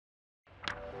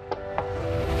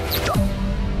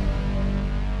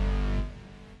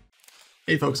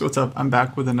Hey folks, what's up? I'm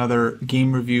back with another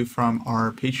game review from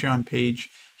our Patreon page.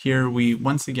 Here we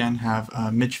once again have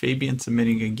Mitch Fabian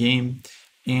submitting a game,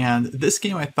 and this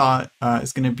game I thought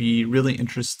is going to be really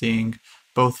interesting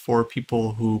both for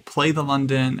people who play the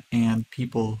London and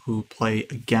people who play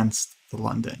against the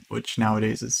London, which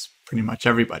nowadays is pretty much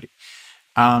everybody.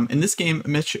 In this game,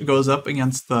 Mitch goes up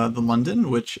against the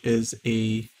London, which is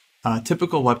a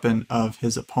typical weapon of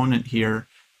his opponent here,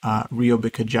 Rio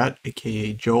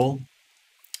aka Joel.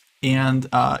 And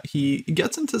he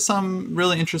gets into some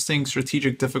really interesting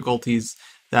strategic difficulties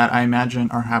that I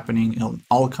imagine are happening in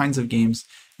all kinds of games,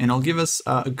 and it'll give us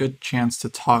a good chance to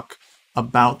talk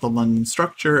about the London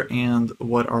structure and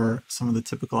what are some of the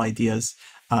typical ideas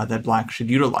that Black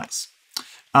should utilize.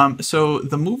 So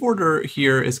the move order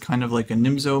here is kind of like a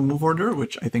Nimzo move order,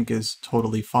 which I think is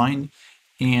totally fine.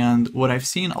 And what I've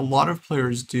seen a lot of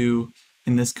players do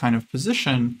in this kind of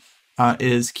position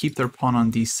is keep their pawn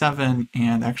on d7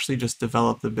 and actually just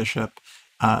develop the bishop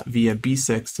via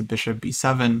b6 to bishop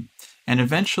b7, and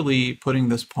eventually putting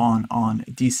this pawn on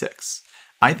d6.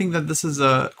 I think that this is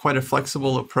quite a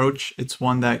flexible approach. It's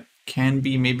one that can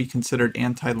be maybe considered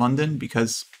anti-London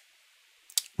because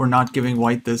we're not giving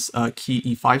white this key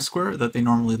e5 square that they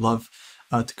normally love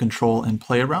to control and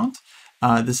play around.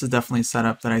 This is definitely a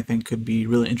setup that I think could be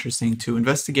really interesting to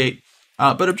investigate.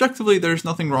 But objectively, there's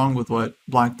nothing wrong with what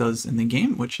Black does in the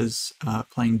game, which is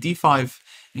playing d5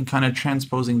 and kind of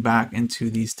transposing back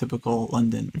into these typical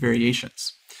London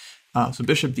variations. So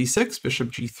bishop d6,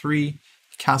 bishop g3,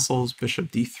 castles,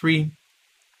 bishop d3.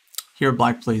 Here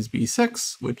Black plays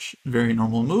b6, which very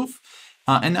normal move.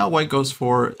 And now White goes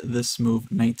for this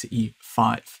move, knight to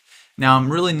e5. Now,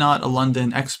 I'm really not a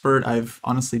London expert. I've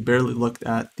honestly barely looked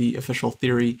at the official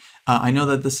theory. I know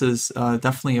that this is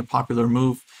definitely a popular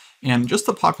move, and just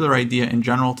a popular idea in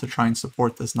general to try and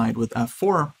support this knight with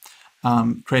f4,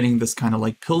 creating this kind of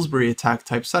like Pillsbury attack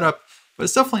type setup, but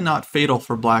it's definitely not fatal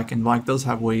for Black, and Black does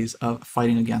have ways of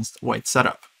fighting against White's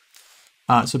setup.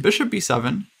 So bishop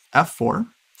b7, f4,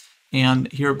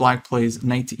 and here Black plays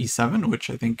knight to e7,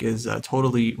 which I think is a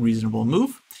totally reasonable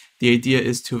move. The idea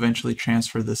is to eventually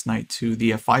transfer this knight to the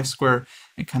f5 square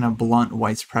and kind of blunt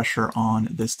White's pressure on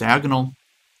this diagonal.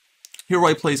 Here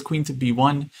White plays queen to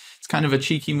b1. It's kind of a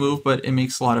cheeky move, but it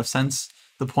makes a lot of sense.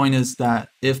 The point is that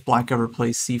if Black ever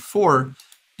plays c4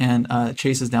 and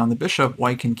chases down the bishop,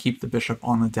 White can keep the bishop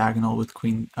on the diagonal with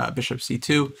bishop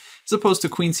c2. As opposed to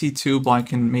queen c2, Black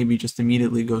can maybe just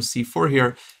immediately go c4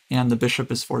 here, and the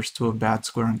bishop is forced to a bad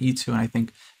square on e2, and I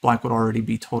think Black would already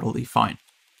be totally fine.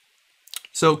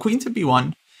 So queen to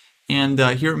b1, and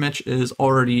here Mitch is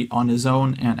already on his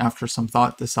own, and after some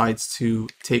thought decides to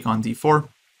take on d4.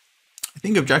 I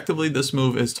think objectively this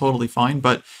move is totally fine,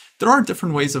 but there are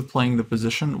different ways of playing the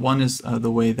position. One is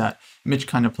the way that Mitch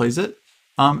kind of plays it.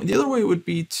 The other way would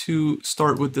be to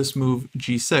start with this move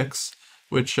g6,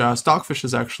 which Stockfish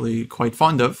is actually quite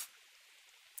fond of.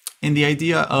 And the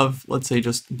idea of, let's say,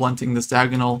 just blunting this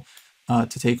diagonal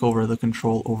to take over the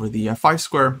control over the f5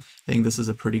 square, I think this is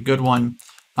a pretty good one.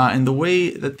 And the way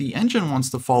that the engine wants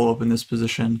to follow up in this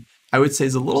position, I would say,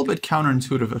 is a little bit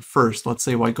counterintuitive at first. Let's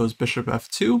say White goes bishop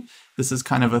f2. This is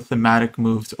kind of a thematic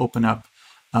move to open up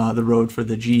the road for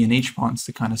the g and h pawns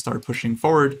to kind of start pushing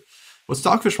forward. What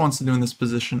Stockfish wants to do in this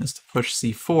position is to push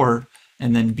c4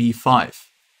 and then b5.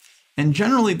 And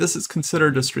generally this is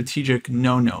considered a strategic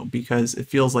no-no because it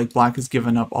feels like Black has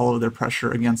given up all of their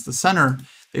pressure against the center.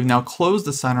 They've now closed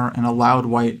the center and allowed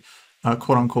White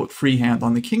quote-unquote free hand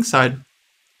on the king side.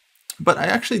 But I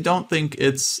actually don't think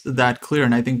it's that clear,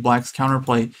 and I think Black's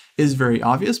counterplay is very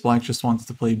obvious. Black just wants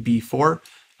to play b4,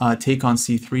 take on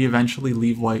c3, eventually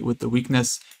leave White with the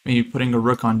weakness, maybe putting a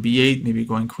rook on b8, maybe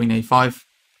going queen a5.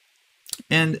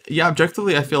 And yeah,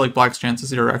 objectively, I feel like Black's chances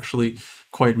here are actually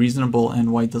quite reasonable,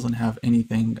 and White doesn't have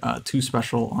anything too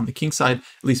special on the king side.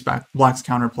 At least Black's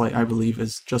counterplay, I believe,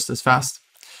 is just as fast.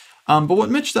 But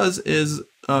what Mitch does is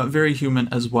very human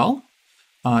as well.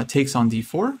 Takes on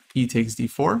d4, e takes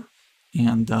d4,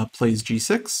 and plays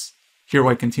g6. Here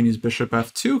White continues bishop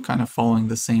f2, kind of following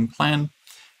the same plan.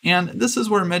 And this is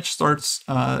where Mitch starts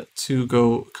to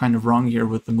go kind of wrong here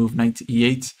with the move knight to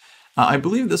e8. I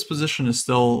believe this position is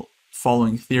still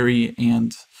following theory,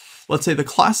 and let's say the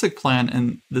classic plan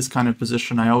in this kind of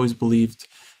position I always believed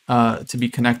to be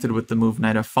connected with the move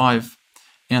knight f5.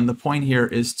 And the point here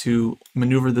is to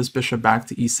maneuver this bishop back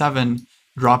to e7,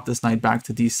 drop this knight back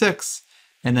to d6,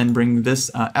 and then bring this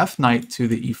f knight to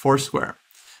the e4 square.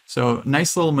 So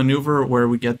nice little maneuver where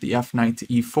we get the f knight to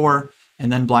e4,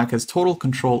 and then Black has total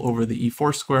control over the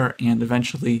e4 square and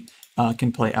eventually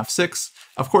can play f6.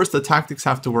 Of course, the tactics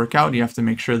have to work out. You have to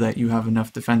make sure that you have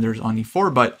enough defenders on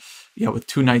e4, but yeah, with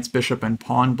two knights, bishop, and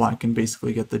pawn, black can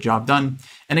basically get the job done.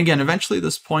 And again, eventually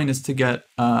this point is to get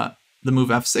the move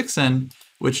f6 in,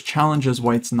 which challenges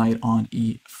white's knight on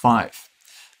e5.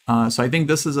 So I think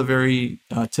this is a very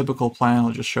typical plan.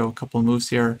 I'll just show a couple of moves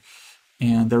here.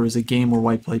 And there was a game where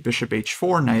white played bishop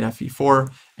h4, knight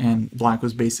fe4, and black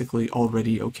was basically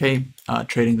already okay,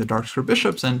 trading the dark square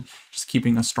bishops and just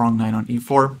keeping a strong knight on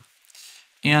e4.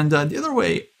 And the other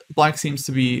way black seems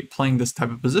to be playing this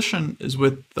type of position is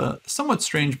with the somewhat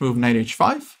strange move knight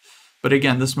h5. But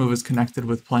again, this move is connected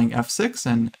with playing f6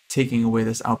 and taking away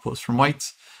this outpost from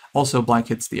white. Also, black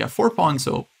hits the f4 pawn,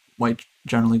 so white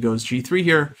generally goes g3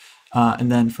 here.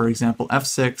 And then, for example,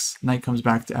 f6, knight comes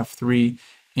back to f3,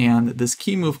 and this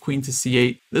key move, queen to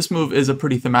c8, this move is a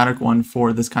pretty thematic one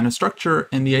for this kind of structure,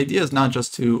 and the idea is not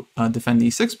just to defend the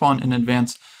e6 pawn in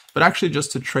advance, but actually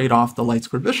just to trade off the light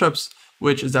square bishops,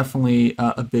 which is definitely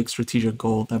a big strategic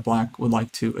goal that black would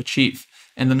like to achieve.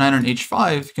 And the knight on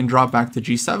h5 can drop back to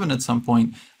g7 at some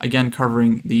point, again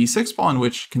covering the e6 pawn,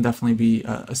 which can definitely be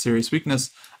a serious weakness,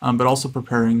 but also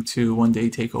preparing to one day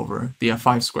take over the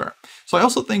f5 square. So I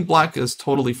also think black is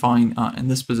totally fine in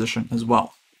this position as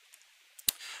well.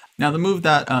 Now the move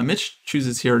that Mitch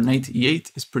chooses here, knight to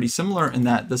e8, is pretty similar in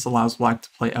that this allows black to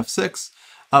play f6,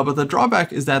 but the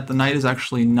drawback is that the knight is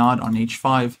actually not on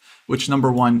h5, which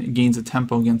number one gains a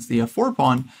tempo against the f4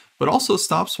 pawn, but also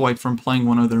stops white from playing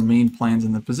one of their main plans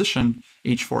in the position,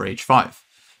 h4, h5.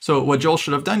 So what Joel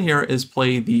should have done here is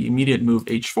play the immediate move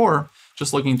h4,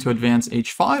 just looking to advance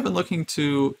h5 and looking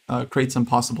to create some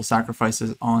possible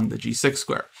sacrifices on the g6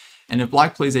 square. And if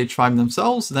black plays h5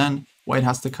 themselves, then white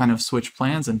has to kind of switch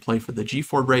plans and play for the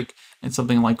g4 break, and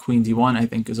something like queen d1 I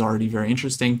think is already very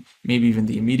interesting, maybe even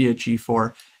the immediate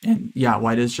g4, and yeah,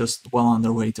 white is just well on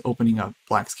their way to opening up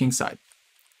black's kingside.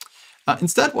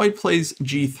 Instead, white plays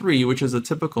g3, which is a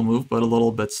typical move, but a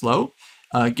little bit slow.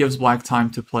 Gives black time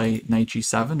to play knight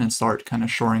g7 and start kind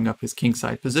of shoring up his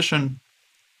kingside position.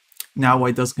 Now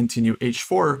white does continue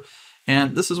h4,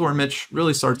 and this is where Mitch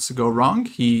really starts to go wrong.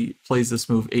 He plays this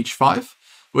move h5,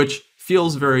 which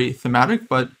feels very thematic,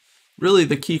 but really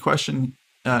the key question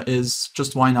is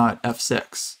just why not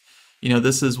f6? You know,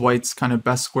 this is white's kind of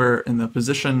best square in the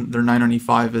position. Their knight on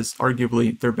e5 is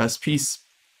arguably their best piece.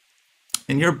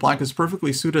 And here black is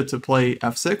perfectly suited to play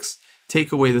f6,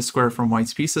 take away the square from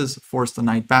white's pieces, force the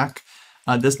knight back.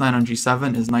 This knight on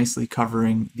g7 is nicely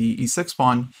covering the e6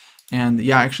 pawn. And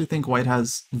yeah, I actually think white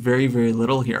has very, very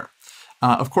little here.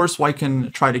 Of course, white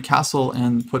can try to castle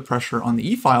and put pressure on the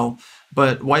e-file,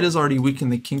 but white has already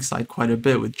weakened the king side quite a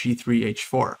bit with g3,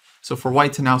 h4. So for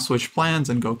white to now switch plans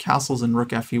and go castles and rook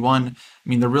fe1, I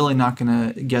mean, they're really not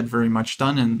going to get very much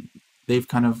done, and they've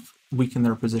kind of weakened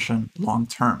their position long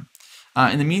term.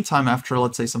 In the meantime, after,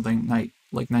 let's say, something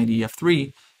like knight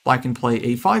ef3, black can play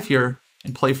a5 here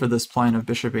and play for this plan of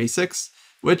bishop a6,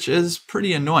 which is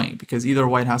pretty annoying because either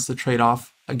white has to trade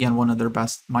off, again, one of their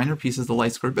best minor pieces, the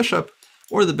light square bishop,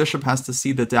 or the bishop has to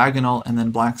see the diagonal, and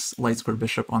then black's light square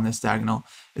bishop on this diagonal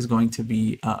is going to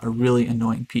be a really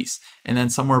annoying piece. And then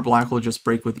somewhere black will just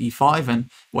break with e5, and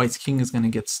white's king is going to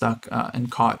get stuck and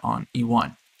caught on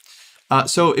e1.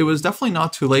 So it was definitely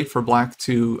not too late for black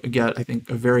to get, I think,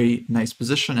 a very nice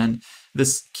position, and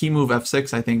this key move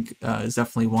f6, I think, is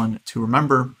definitely one to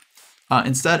remember.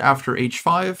 Instead, after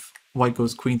h5, white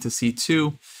goes queen to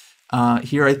c2.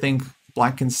 Here, I think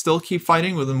black can still keep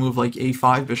fighting with a move like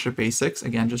a5, bishop a6,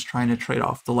 again, just trying to trade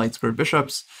off the light square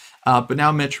bishops. But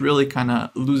now Mitch really kind of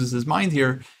loses his mind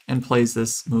here and plays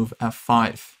this move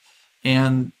f5.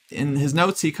 And in his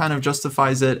notes, he kind of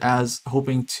justifies it as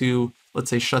hoping to, let's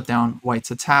say, shut down white's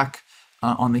attack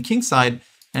on the king side.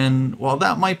 And while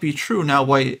that might be true, now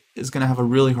white is going to have a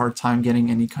really hard time getting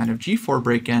any kind of g4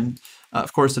 break in.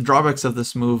 Of course, the drawbacks of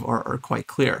this move are quite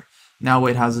clear. Now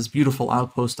white has this beautiful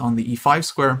outpost on the e5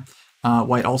 square.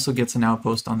 White also gets an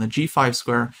outpost on the g5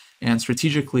 square, and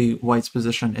strategically, white's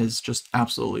position is just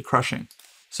absolutely crushing.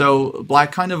 So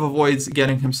black kind of avoids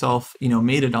getting himself,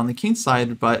 mated on the king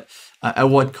side, but at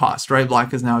what cost, right?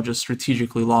 Black is now just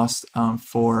strategically lost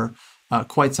for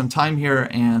quite some time here,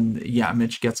 and yeah,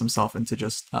 Mitch gets himself into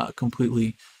just a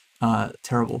completely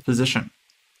terrible position.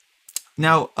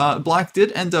 Now, black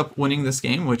did end up winning this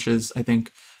game, which is, I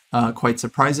think, quite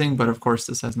surprising, but of course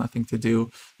this has nothing to do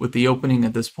with the opening.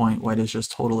 At this point, white is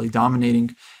just totally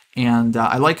dominating, and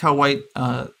I like how white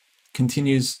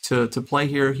continues to play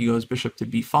here. He goes bishop to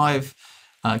b5,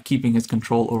 keeping his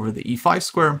control over the e5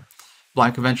 square.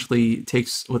 Black eventually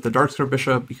takes with the dark square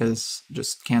bishop because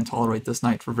just can't tolerate this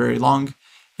knight for very long.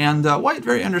 And white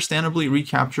very understandably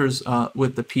recaptures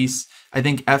with the piece. I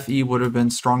think fe would have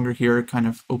been stronger here, kind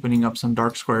of opening up some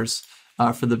dark squares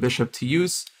for the bishop to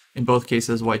use. In both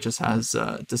cases, white just has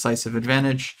decisive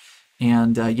advantage.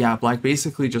 And yeah, black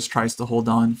basically just tries to hold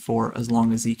on for as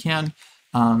long as he can.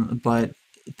 But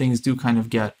things do kind of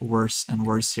get worse and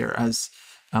worse here as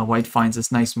white finds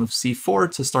this nice move c4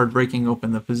 to start breaking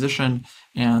open the position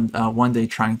and one day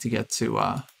trying to get to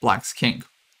black's king.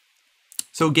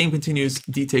 So game continues,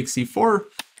 d takes c4,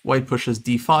 white pushes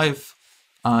d5.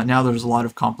 Now there's a lot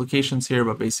of complications here,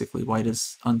 but basically white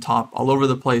is on top all over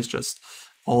the place. Just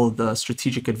all of the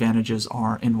strategic advantages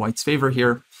are in white's favor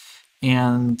here.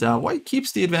 And white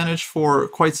keeps the advantage for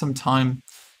quite some time.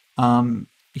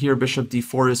 Here bishop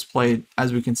d4 is played.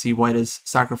 As we can see, white has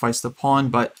sacrificed the pawn,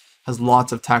 but has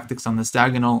lots of tactics on this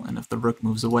diagonal. And if the rook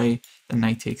moves away, then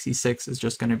knight takes e6 is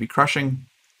just going to be crushing.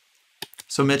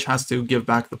 So Mitch has to give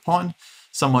back the pawn,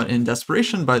 somewhat in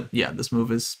desperation, but yeah, this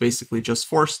move is basically just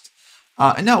forced.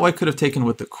 And now white could have taken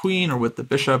with the queen or with the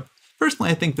bishop.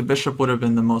 Personally, I think the bishop would have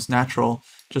been the most natural,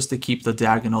 just to keep the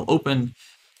diagonal open.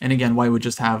 And again, white would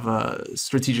just have a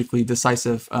strategically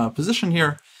decisive position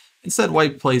here. Instead,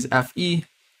 white plays fe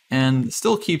and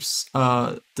still keeps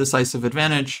decisive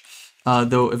advantage,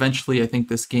 though eventually I think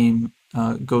this game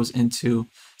goes into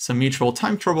some mutual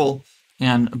time trouble,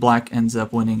 and black ends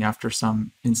up winning after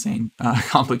some insane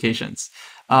complications.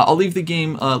 I'll leave the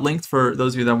game linked for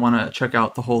those of you that want to check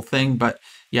out the whole thing, but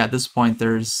yeah, at this point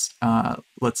there's,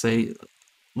 let's say,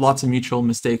 lots of mutual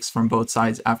mistakes from both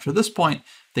sides after this point.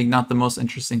 I think not the most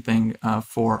interesting thing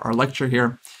for our lecture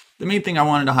here. The main thing I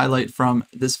wanted to highlight from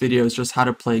this video is just how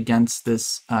to play against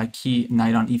this key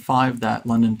knight on e5 that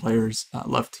London players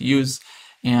love to use.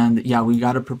 And yeah, we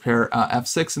got to prepare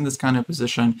f6 in this kind of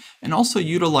position, and also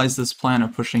utilize this plan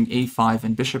of pushing a5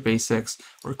 and bishop a6,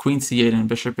 or queen c8 and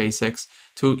bishop a6,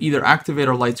 to either activate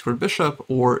our light squared bishop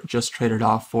or just trade it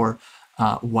off for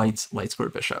white's light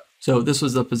squared bishop. So this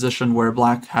was the position where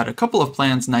black had a couple of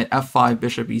plans, knight f5,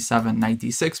 bishop e7, knight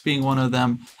d6 being one of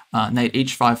them, knight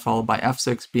h5 followed by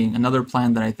f6 being another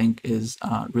plan that I think is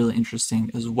really interesting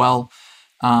as well.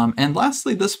 And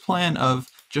lastly, this plan of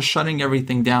just shutting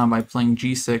everything down by playing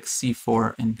g6,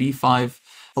 c4, and b5.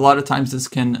 A lot of times this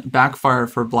can backfire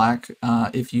for black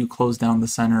if you close down the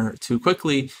center too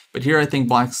quickly, but here I think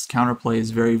black's counterplay is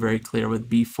very, very clear with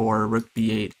b4, rook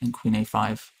b8, and queen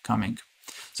a5 coming.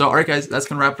 So alright guys, that's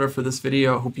going to wrap it up for this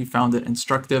video. I hope you found it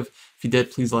instructive. If you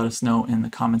did, please let us know in the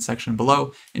comment section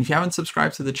below. And if you haven't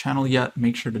subscribed to the channel yet,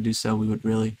 make sure to do so. We would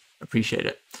really appreciate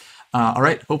it.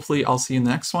 Alright, hopefully I'll see you in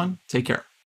the next one. Take care.